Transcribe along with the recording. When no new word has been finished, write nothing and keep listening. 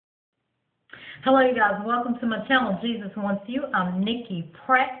Hello, you guys. Welcome to my channel, Jesus Wants You. I'm Nikki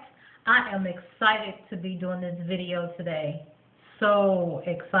Pratt. I am excited to be doing this video today. So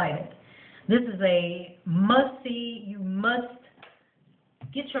excited. This is a must-see. You must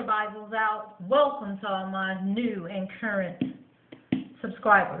get your Bibles out. Welcome to all my new and current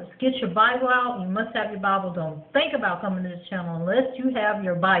subscribers. Get your Bible out. You must have your Bible. Don't think about coming to this channel unless you have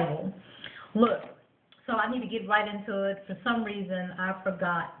your Bible. Look, so I need to get right into it. For some reason, I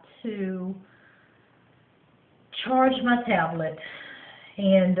forgot to charge my tablet,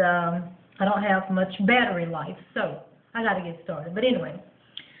 and I don't have much battery life, so I got to get started. But anyway,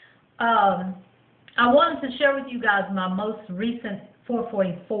 I wanted to share with you guys my most recent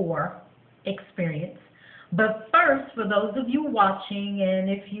 444 experience. But first, for those of you watching, and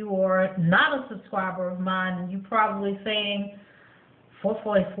if you are not a subscriber of mine, you're probably saying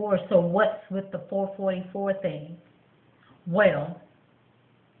 444, so what's with the 444 thing? Well,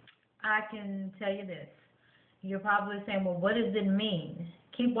 I can tell you this. You're probably saying, well, what does it mean?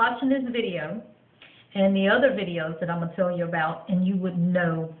 Keep watching this video and the other videos that I'm going to tell you about, and you would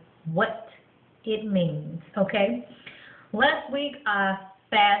know what it means, okay? Last week, I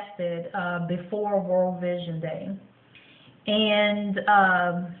fasted before World Vision Day. And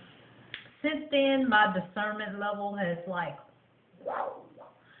since then, my discernment level has,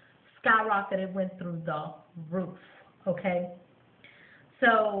 skyrocketed, went through the roof, okay?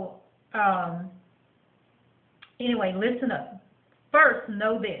 So, anyway, listen up. First,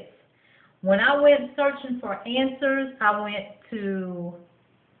 know this. When I went searching for answers, I went to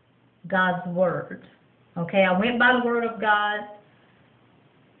God's Word. Okay, I went by the Word of God.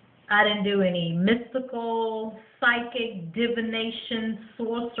 I didn't do any mystical, psychic, divination,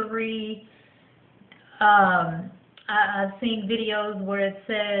 sorcery. I've seen videos where it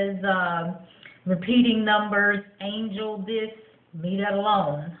says repeating numbers, angel this. Leave that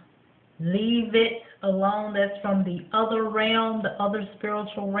alone. Leave it alone. That's from the other realm, the other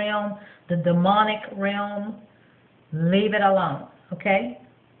spiritual realm, the demonic realm. Leave it alone, okay?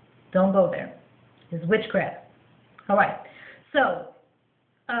 Don't go there. It's witchcraft. All right. So,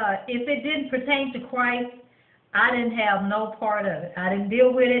 if it didn't pertain to Christ, I didn't have no part of it. I didn't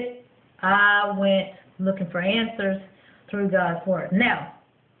deal with it. I went looking for answers through God's Word. Now,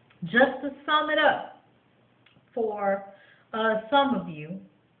 just to sum it up for some of you,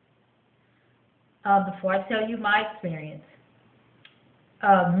 before I tell you my experience,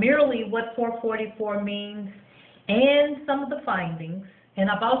 merely what 444 means and some of the findings, and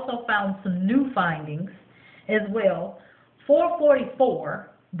I've also found some new findings as well. 444,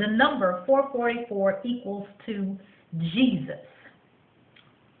 the number 444 equals to Jesus.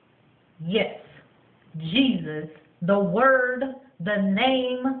 Yes, Jesus, the word, the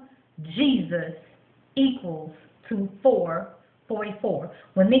name Jesus equals to 444.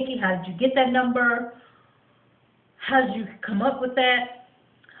 Well, Nikki, how did you get that number? How did you come up with that?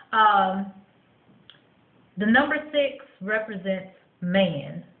 The number 6 represents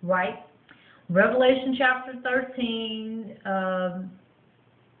man, right? Revelation chapter 13,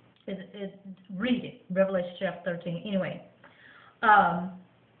 read it, Revelation chapter 13. Anyway,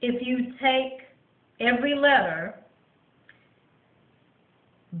 if you take every letter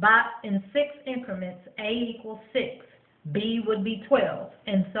in 6 increments, A equals 6, B would be 12,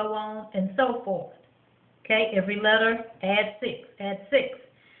 and so on and so forth. Okay, every letter, add 6, add 6.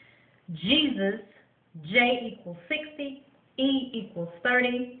 Jesus, J equals 60, E equals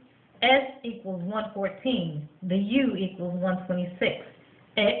 30, S equals 114, the U equals 126,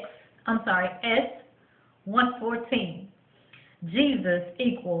 S, 114. Jesus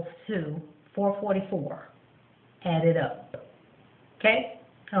equals to 444. Add it up. Okay?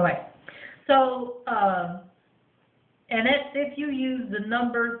 All right. So, and that's if you use the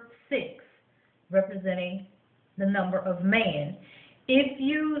number 6, representing the number of man. If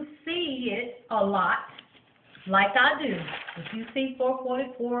you see it a lot, like I do, if you see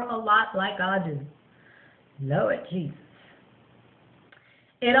 444 a lot like I do, Lord Jesus,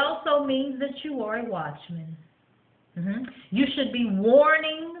 it also means that you are a watchman. You should be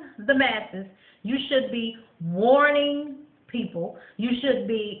warning the masses. You should be warning people. You should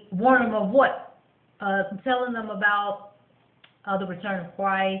be warning them of what? Telling them about the return of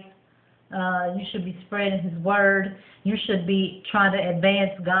Christ. You should be spreading His word. You should be trying to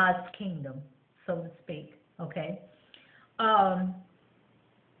advance God's kingdom, so to speak. Okay?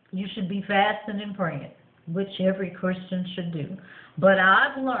 You should be fasting and praying, which every Christian should do. But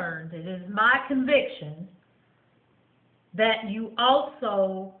I've learned, it is my conviction, that you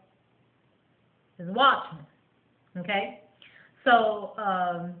also is watching. Okay? So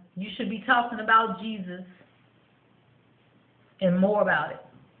you should be talking about Jesus and more about it.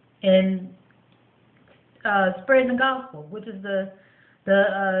 And spreading the gospel, which is the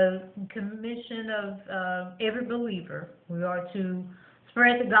commission of every believer. We are to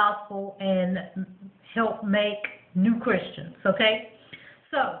spread the gospel and help make new Christians, okay?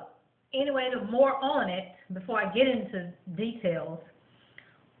 So, anyway, the more on it, before I get into details,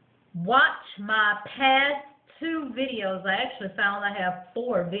 watch my past 2 videos. I actually found I have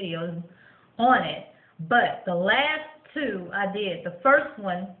 4 videos on it, but the last 2 I did. The first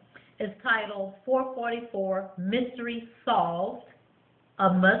one is titled 444 Mystery Solved,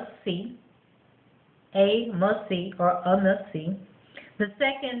 a must-see, a must-see or a must-see. The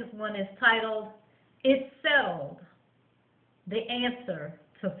second one is titled It's Settled, the answer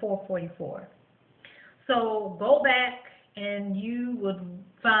to 444. So go back and you would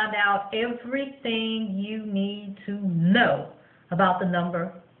find out everything you need to know about the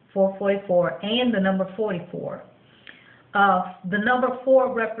number 444 and the number 44. The number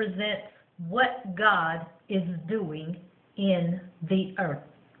 4 represents what God is doing in the earth.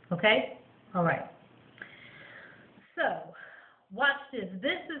 Okay? All right. So, watch this.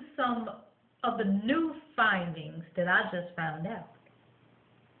 This is some of the new findings that I just found out.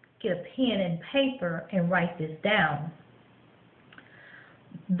 Get a pen and paper and write this down.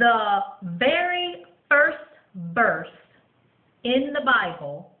 The very first verse in the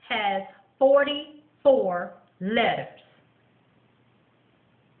Bible has 44 letters.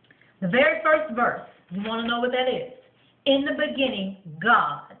 The very first verse, you want to know what that is? In the beginning,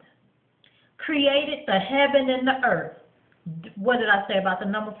 God created the heaven and the earth. What did I say about the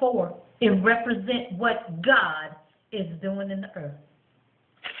number 4? It represents what God is doing in the earth.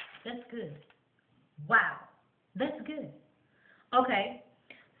 That's good. Wow. That's good. Okay.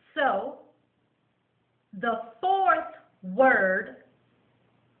 So, the 4th word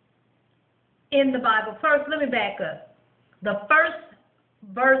in the Bible. First, let me back up. The first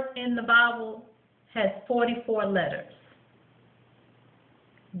verse in the Bible has 44 letters.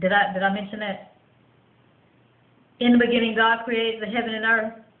 Did I mention that? In the beginning, God created the heaven and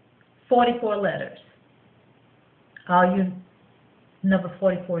earth. 44 letters. All you number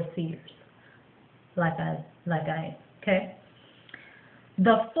 44 seers, like I am. Okay.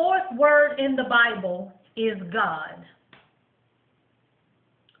 The 4th word in the Bible is God.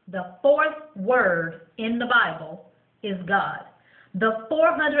 The 4th word in the Bible is God. The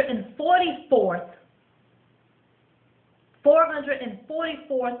 444th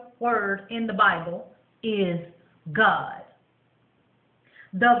word in the Bible is God.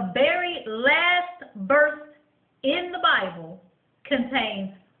 The very last verse in the Bible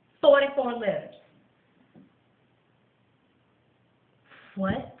contains 44 letters.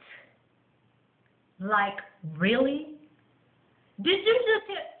 What? Like, really? Did you just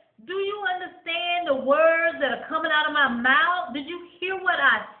hear? Do you understand the words that are coming out of my mouth? Did you hear what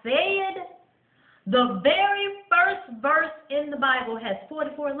I said? The very first verse in the Bible has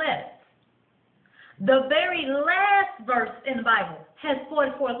 44 letters. The very last verse in the Bible has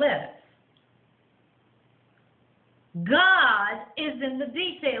 44 letters. God is in the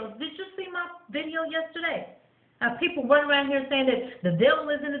details. Did you see my video yesterday? People running around here saying that the devil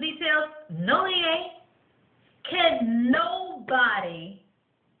is in the details. No, he ain't. Can nobody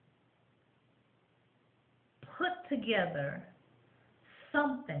put together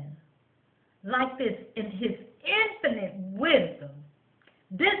something like this in his infinite wisdom?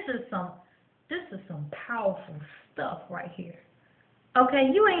 This is some powerful stuff right here. Okay,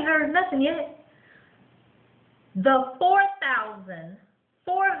 you ain't heard nothing yet. The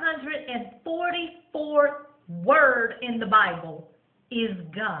 4,444 word in the Bible is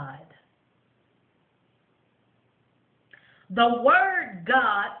God. The word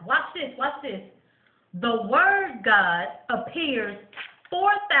God, watch this. The word God appears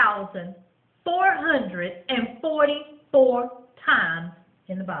 4,444 times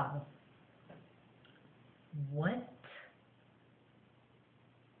in the Bible. What?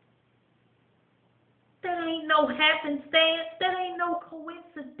 That ain't no happenstance. That ain't no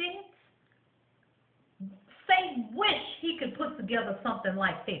coincidence. Satan wish he could put together something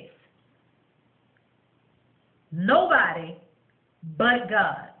like this. Nobody but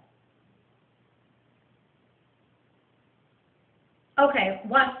God. Okay,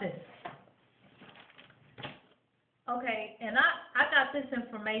 watch this. Okay, and I got this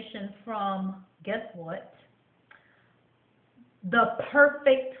information from, guess what? The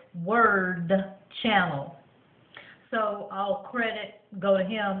Perfect Word channel. So I'll go to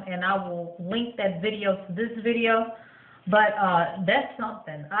him, and I will link that video to this video. But that's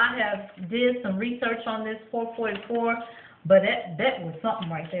something. I did some research on this 444, but that was something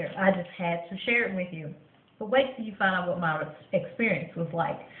right there. I just had to share it with you. But wait till you find out what my experience was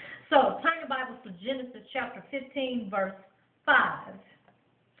like. So turn your Bibles to Genesis chapter 15, verse 5.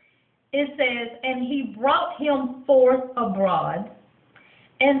 It says, "And he brought him forth abroad,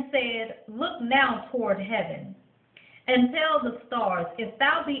 and said, Look now toward heaven, and tell the stars, if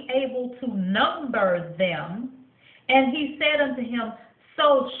thou be able to number them. And he said unto him,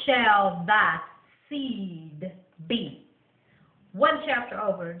 So shall thy seed be." One chapter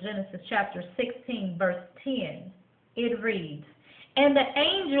over, Genesis chapter 16, verse 10, it reads, "And the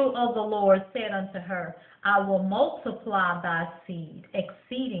angel of the Lord said unto her, I will multiply thy seed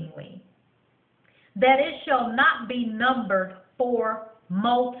exceedingly, that it shall not be numbered for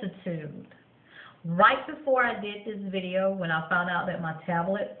multitude." Right before I did this video, when I found out that my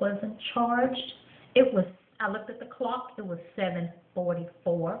tablet wasn't charged, I looked at the clock, it was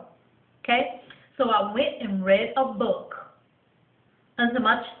 7:44. Okay? So I went and read a book. Until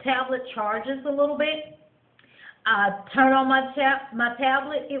my tablet charges a little bit, I turned on my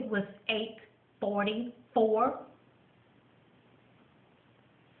tablet, it was 8:44.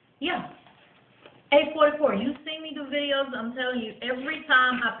 Yeah. 8:44. You see me do videos, I'm telling you, every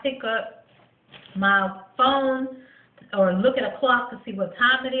time I pick up my phone or look at a clock to see what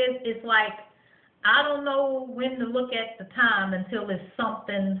time it is, it's like I don't know when to look at the time until it's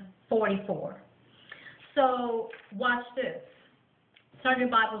something 44. So watch this. Turn your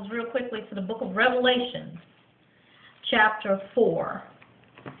Bibles real quickly to the book of Revelation, chapter 4.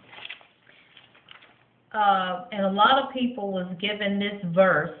 And a lot of people was given this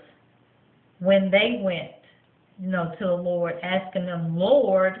verse when they went, to the Lord, asking them,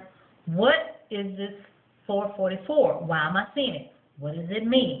 "Lord, what is this 444? Why am I seeing it? What does it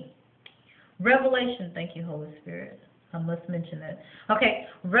mean?" Revelation, thank you, Holy Spirit. I must mention that. Okay,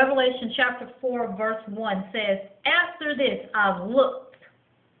 Revelation chapter 4, verse 1 says, "After this I looked,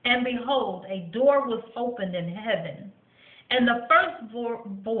 and behold, a door was opened in heaven. And the first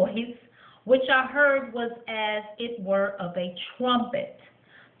voice which I heard was as it were of a trumpet,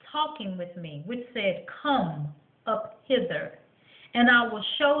 talking with me, which said, Come up hither, and I will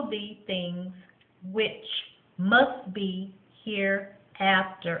show thee things which must be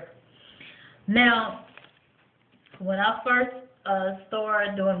hereafter." Now, when I first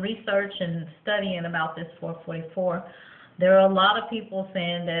started doing research and studying about this 444, there are a lot of people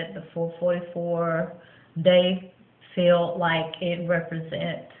saying that the 444, they feel like it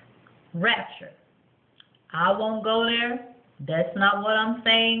represents rapture. I won't go there. That's not what I'm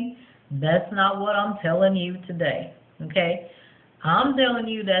saying. That's not what I'm telling you today. Okay? I'm telling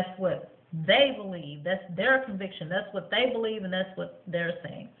you that's what they believe. That's their conviction. That's what they believe, and that's what they're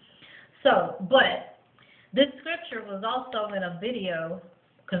saying. So, but this scripture was also in a video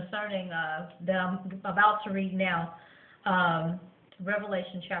concerning that I'm about to read now,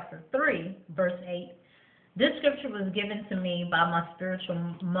 Revelation chapter 3, verse 8. This scripture was given to me by my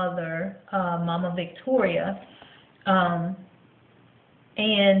spiritual mother, Mama Victoria, and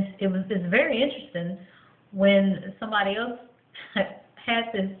it's very interesting when somebody else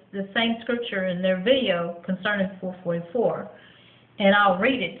had the same scripture in their video concerning 444, and I'll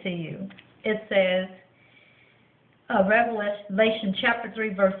read it to you. It says, Revelation chapter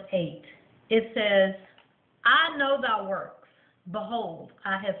 3, verse 8. It says, "I know thy works. Behold,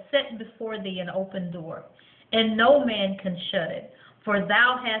 I have set before thee an open door, and no man can shut it. For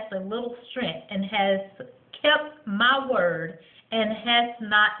thou hast a little strength, and hast kept my word, and hast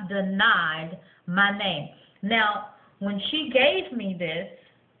not denied my name." Now, when she gave me this,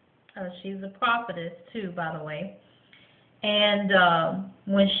 she's a prophetess too, by the way, and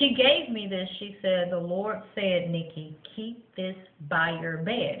when she gave me this, she said, "The Lord said, Nikki, keep this by your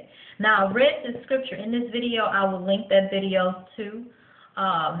bed." Now, I read this scripture in this video. I will link that video too,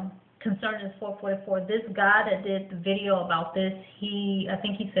 concerning this 444. This guy that did the video about this, I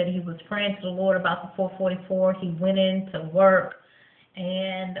think he said he was praying to the Lord about the 444. He went into work,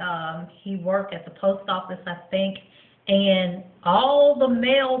 and he worked at the post office, I think, and all the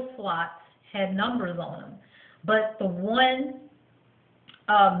mail slots had numbers on them. But the one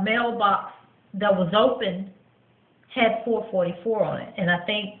mailbox that was open had 444 on it. And I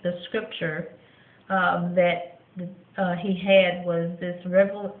think the scripture that he had was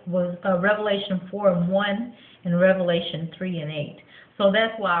Revelation 4:1 and Revelation 3:8. So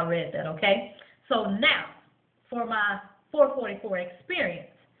that's why I read that, okay? So now, for my 444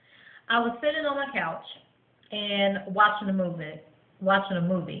 experience, I was sitting on my couch and watching a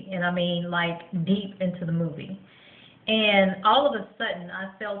movie, and I mean like deep into the movie. And all of a sudden,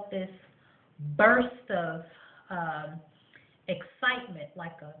 I felt this burst of excitement,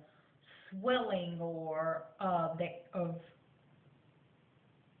 like a swelling or of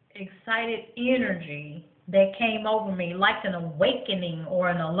excited energy that came over me, like an awakening or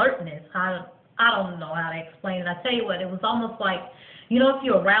an alertness. I don't know how to explain it. I tell you what, it was almost like, you know, if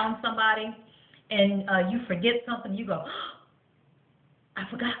you're around somebody and you forget something, you go, oh, I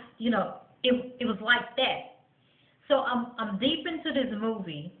forgot. You know, it was like that. So I'm deep into this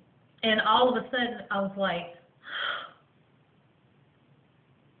movie, and all of a sudden I was like,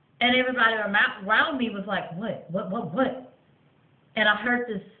 and everybody around me was like, what? And I heard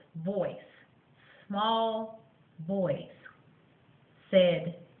this voice, small voice,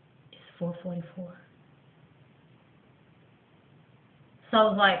 said, it's 4:44. So I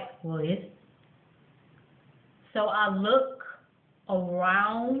was like, well, is it? So I look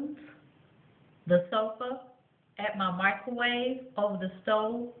around the sofa, at my microwave, over the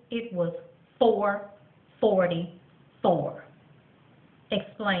stove. It was 4:44.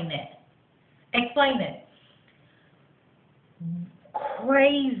 Explain that. Explain that.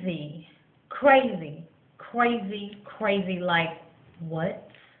 Crazy, like, what?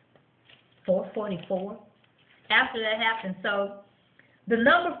 4:44? After that happened, so the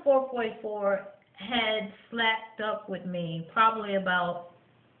number 4:44 had slacked up with me probably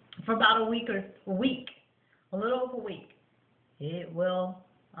for about a week, a little over a week.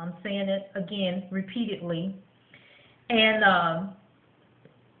 I'm saying it again repeatedly, and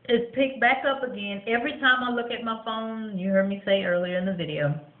it's picked back up again. Every time I look at my phone, you heard me say earlier in the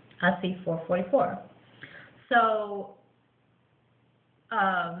video, I see 4:44. So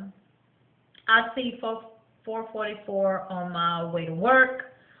I see 4:44 on my way to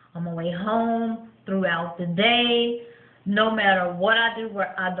work, on my way home, throughout the day. No matter what I do,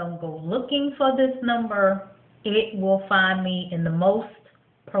 where I don't go looking for this number, it will find me in the most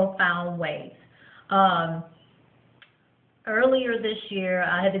profound ways. Earlier this year,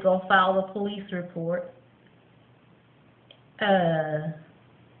 I had to go file a police report. The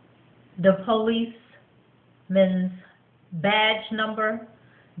policeman's badge number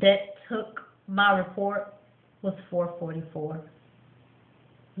that took my report was 4:44.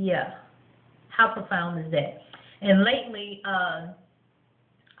 Yeah. How profound is that? And lately,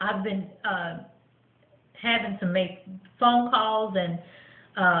 I've been having to make phone calls and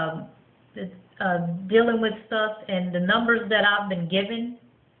dealing with stuff, and the numbers that I've been given,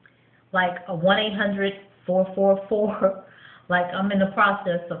 like a 1-800-444, like I'm in the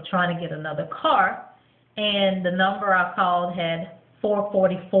process of trying to get another car, and the number I called had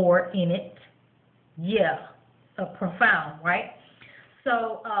 444 in it. Yeah, profound, right?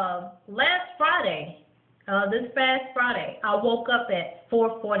 So last Friday, this past Friday, I woke up at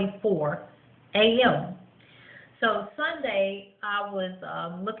 4:44 a.m. So Sunday, I was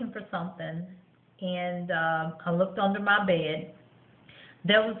looking for something, and I looked under my bed.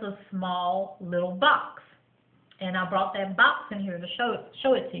 There was a small little box, and I brought that box in here to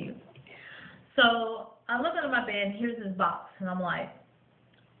show it to you. So I look under my bed, and here's this box, and I'm like,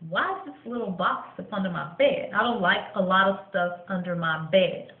 why is this little box up under my bed? I don't like a lot of stuff under my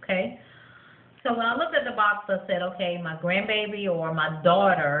bed, okay? So when I looked at the box, I said, okay, my grandbaby or my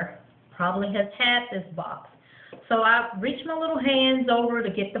daughter probably has had this box. So I reached my little hands over to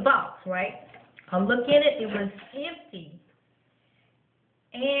get the box, right? I look in it, it was empty.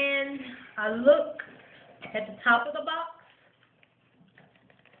 And I look at the top of the box.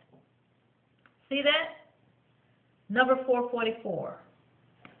 See that? Number 444.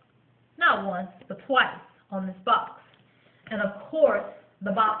 Not once, but twice on this box. And of course,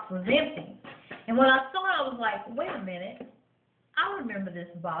 the box was empty. And when I saw it, I was like, wait a minute. I remember this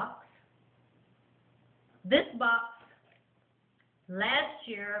box. This box, last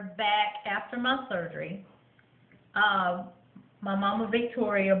year, back after my surgery, my mama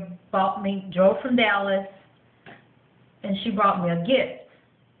Victoria drove from Dallas, and she brought me a gift.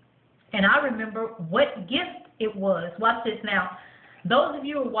 And I remember what gift it was. Watch this now. Those of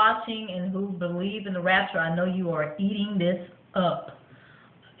you who are watching and who believe in the rapture, I know you are eating this up.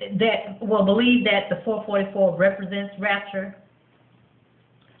 Believe that the 444 represents rapture.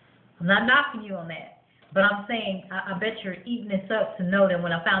 I'm not knocking you on that. But I'm saying, I bet you're eating this up to know that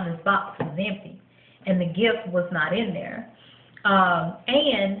when I found this box, it was empty. And the gift was not in there.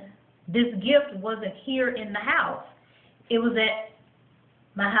 And this gift wasn't here in the house. It was at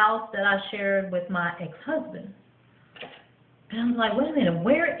my house that I shared with my ex-husband. And I was like, wait a minute,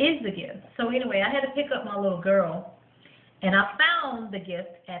 where is the gift? So anyway, I had to pick up my little girl, and I found the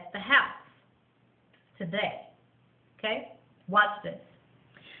gift at the house today. Okay? Watch this.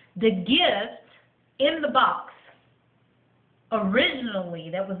 The gift in the box, originally,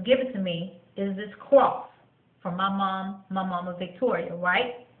 that was given to me, is this cross from my mama Victoria,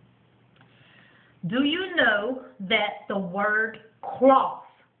 right? Do you know that the word cross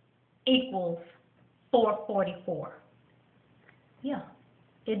equals 444. Yeah,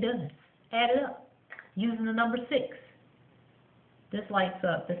 it doesn't. Add it up using the number 6. This lights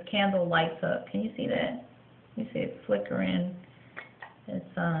up. This candle lights up. Can you see that? You see it flickering.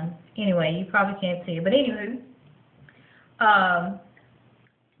 It's anyway, you probably can't see it. But anywho,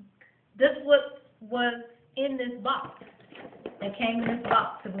 this was in this box. It came in this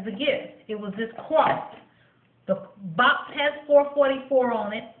box. It was a gift. It was this cross. The box has 444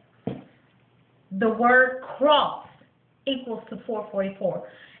 on it. The word cross equals to 444.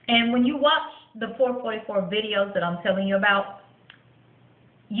 And when you watch the 444 videos that I'm telling you about,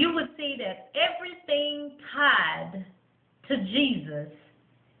 you would see that everything tied to Jesus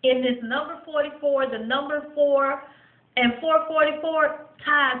in this number 44, the number 4, and 444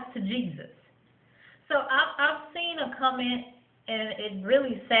 ties to Jesus. So I've seen a comment, and it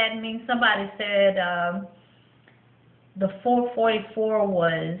really saddened me. Somebody said the 444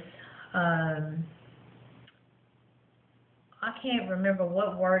 was, I can't remember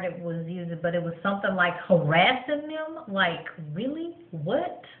what word it was using, but it was something like harassing them. Like, really?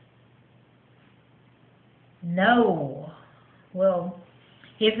 What? No. Well,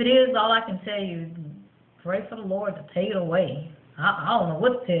 if it is, all I can tell you, pray for the Lord to take it away. I don't know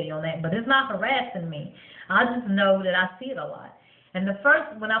what to tell you on that, but it's not harassing me. I just know that I see it a lot. And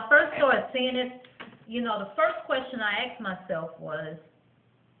when I first started seeing it, you know, the first question I asked myself was,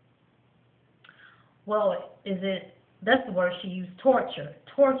 well, that's the word she used,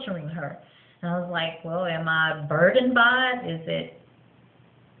 torturing her. And I was like, well, am I burdened by it? Is it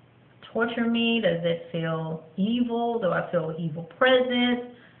torture me? Does it feel evil? Do I feel evil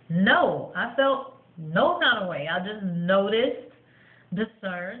presence? No, I felt no kind of way. I just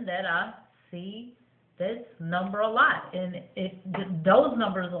discerned that I see this number a lot, and those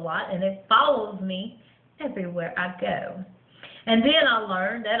numbers a lot, and it follows me everywhere I go. And then I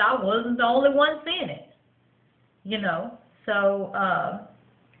learned that I wasn't the only one seeing it. You know, so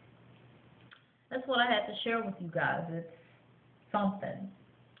that's what I had to share with you guys. It's something.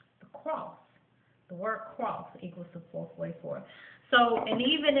 The cross, the word cross equals to 444. So, and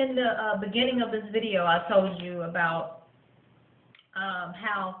even in the beginning of this video, I told you about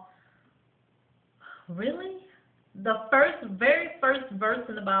how really the very first verse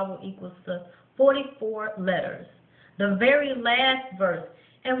in the Bible equals to 44 letters. The very last verse.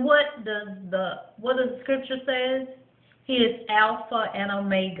 And what does the scripture says? He is Alpha and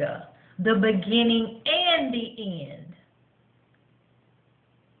Omega, the beginning and the end.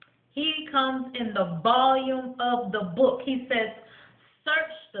 He comes in the volume of the book. He says,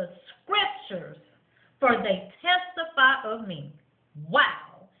 search the scriptures, for they testify of me.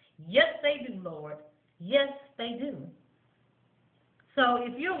 Wow. Yes, they do, Lord. Yes, they do. So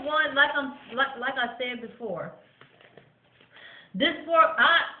if you're one, like I said before,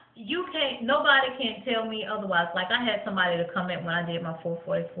 nobody can tell me otherwise. Like I had somebody to comment when I did my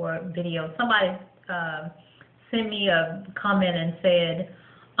 444 video. Somebody sent me a comment and said,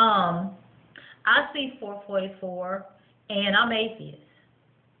 I see 444 and I'm atheist.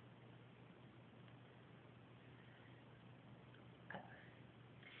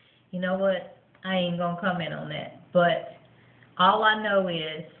 You know what? I ain't going to comment on that. But all I know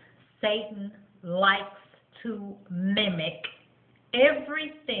is Satan likes to mimic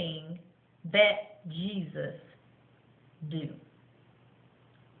everything that Jesus do.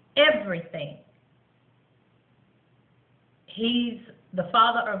 Everything. He's the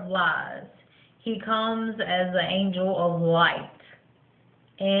father of lies. He comes as an angel of light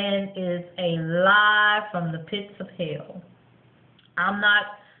and is a lie from the pits of hell.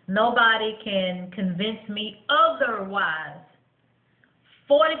 Nobody can convince me otherwise.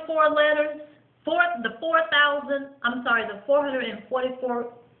 44 letters, the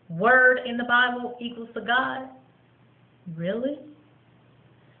 444 word in the Bible equals to God? Really?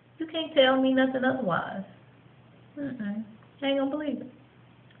 You can't tell me nothing otherwise. I ain't gonna believe it.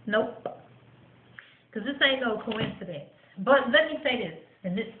 Nope. Because this ain't no coincidence. But let me say this,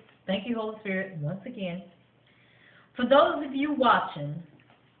 and this, thank you, Holy Spirit, once again. For those of you watching,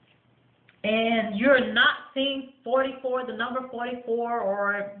 and you're not seeing 44, the number 44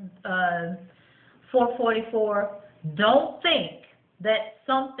 or 444, don't think that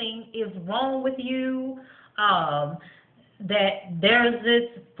something is wrong with you, that there's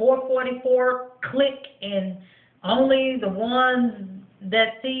this 444 clique and only the ones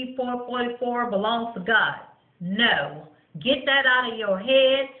that see 444 belongs to God. No. Get that out of your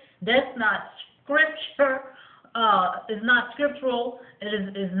head. That's not scripture. It's not scriptural.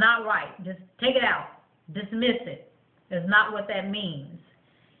 It is not right. Just take it out. Dismiss it. It's not what that means.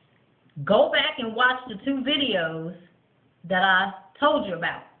 Go back and watch the 2 videos that I told you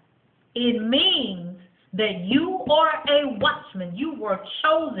about. It means that you are a watchman. You were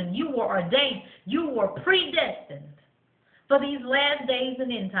chosen. You were ordained. You were predestined for these last days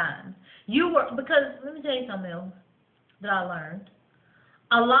and end times. You were, because let me tell you something else that I learned.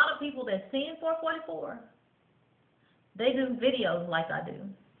 A lot of people that sing 444, they do videos like I do.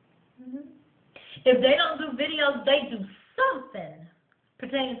 If they don't do videos, they do something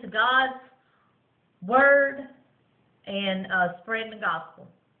pertaining to God's word and spreading the gospel.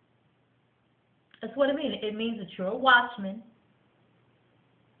 That's what it means. It means that you're a watchman.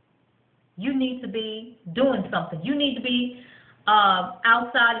 You need to be doing something. You need to be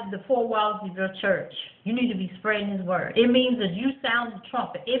outside of the four walls of your church. You need to be spreading His word. It means that you sound the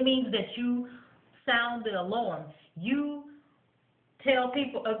trumpet. It means that you sound the alarm. You tell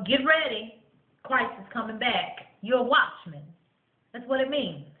people, get ready. Christ is coming back. You're a watchman. That's what it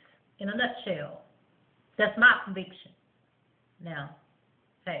means in a nutshell. That's my conviction. Now,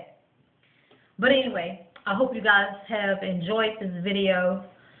 hey. But anyway, I hope you guys have enjoyed this video.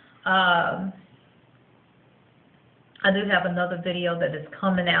 I do have another video that is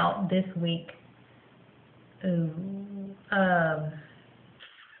coming out this week.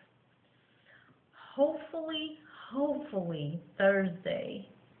 Hopefully Thursday.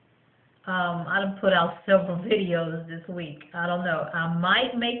 I done put out several videos this week. I don't know. I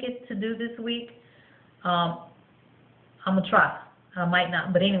might make it to do this week. I'm going to try. I might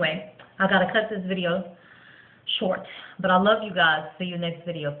not. But anyway, I got to cut this video short. But I love you guys. See you next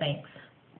video. Thanks.